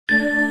Have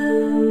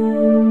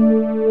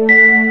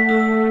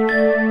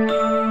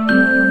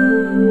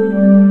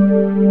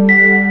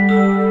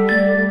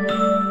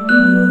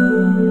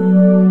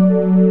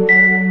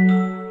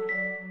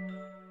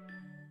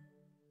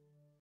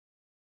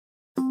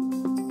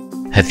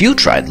you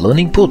tried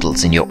learning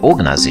portals in your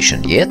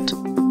organization yet?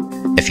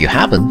 If you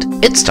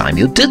haven't, it's time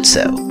you did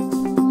so.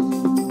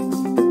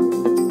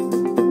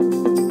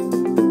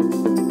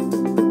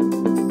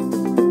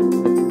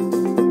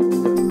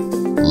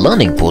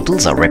 Learning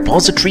portals are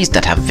repositories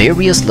that have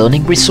various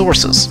learning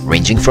resources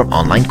ranging from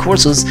online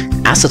courses,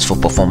 assets for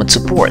performance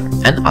support,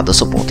 and other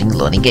supporting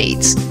learning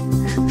aids.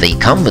 They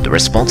come with a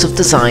responsive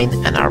design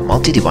and are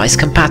multi-device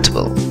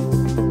compatible.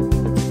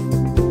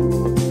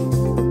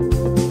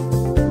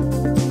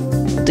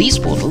 These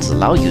portals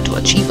allow you to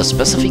achieve a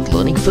specific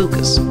learning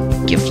focus,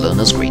 give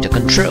learners greater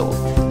control,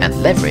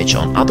 and leverage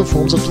on other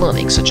forms of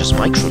learning such as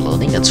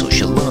micro-learning and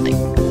social learning.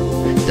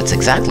 That's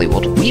exactly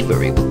what we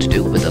were able to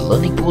do with the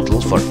learning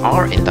portal for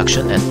our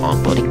Induction and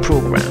Onboarding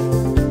program.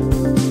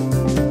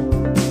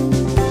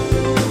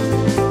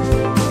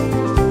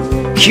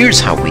 Here's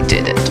how we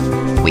did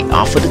it. We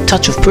offered a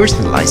touch of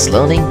personalized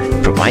learning,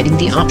 providing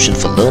the option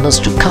for learners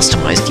to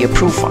customize their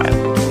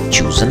profile,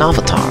 choose an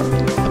avatar,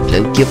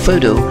 upload their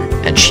photo,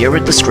 and share a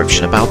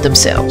description about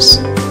themselves.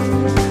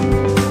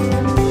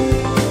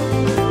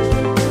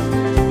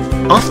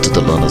 After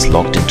the learners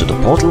logged into the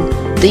portal,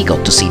 they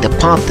got to see the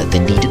path that they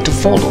needed to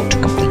follow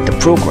to complete the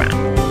program,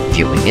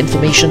 viewing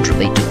information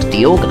related to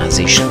the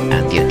organization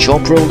and their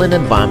job role and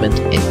environment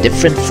in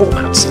different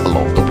formats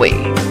along the way.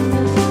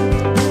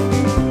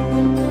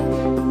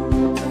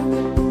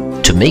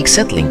 To make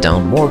settling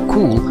down more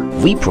cool,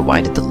 we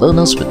provided the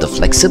learners with the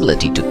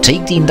flexibility to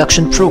take the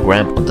induction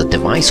program on the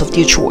device of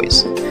their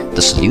choice.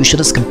 The solution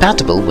is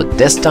compatible with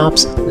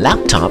desktops,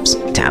 laptops,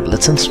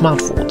 tablets, and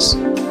smartphones.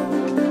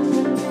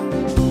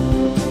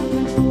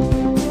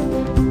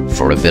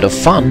 For a bit of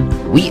fun,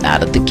 we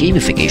added the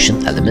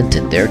gamification element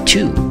in there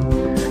too.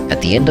 At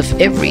the end of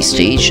every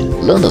stage,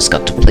 learners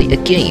got to play a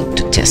game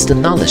to test the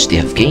knowledge they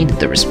have gained in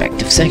the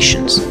respective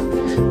sections.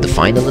 The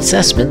final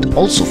assessment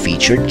also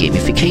featured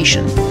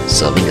gamification,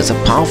 serving as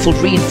a powerful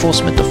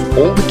reinforcement of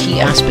all the key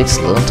aspects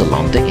learned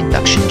along the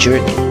induction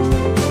journey.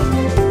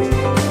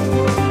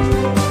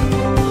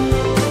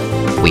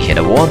 We had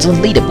awards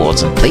and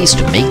leaderboards in place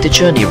to make the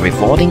journey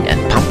rewarding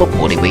and pump up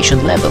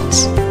motivation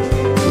levels.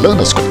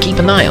 Learners could keep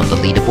an eye on the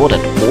leaderboard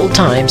at all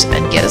times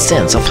and get a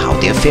sense of how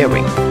they are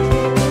faring.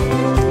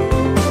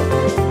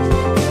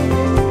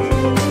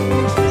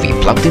 We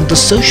plugged in the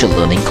social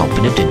learning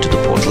component into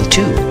the portal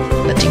too,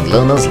 letting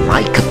learners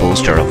like a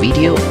post or a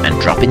video and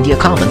drop in their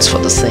comments for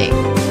the same.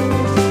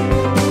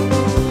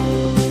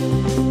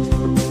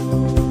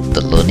 The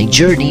learning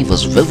journey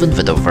was woven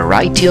with a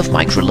variety of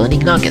micro-learning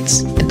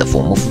nuggets in the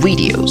form of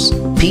videos,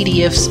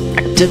 PDFs,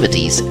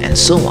 activities, and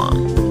so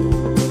on.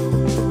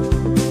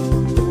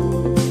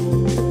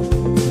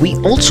 We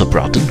also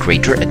brought in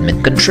greater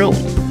admin control,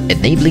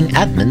 enabling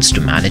admins to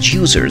manage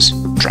users,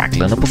 track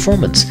learner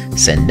performance,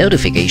 send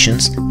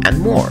notifications, and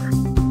more.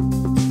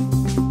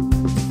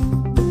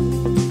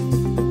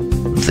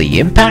 The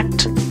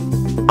impact?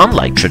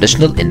 Unlike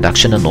traditional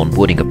induction and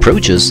onboarding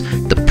approaches,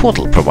 the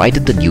portal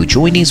provided the new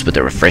joinees with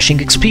a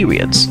refreshing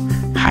experience,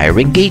 higher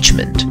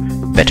engagement,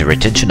 better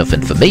retention of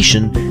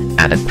information,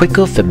 and a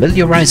quicker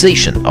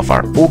familiarization of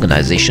our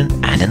organization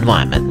and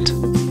environment.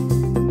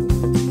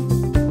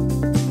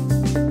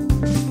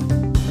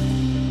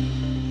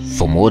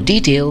 For more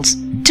details,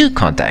 do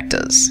contact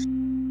us.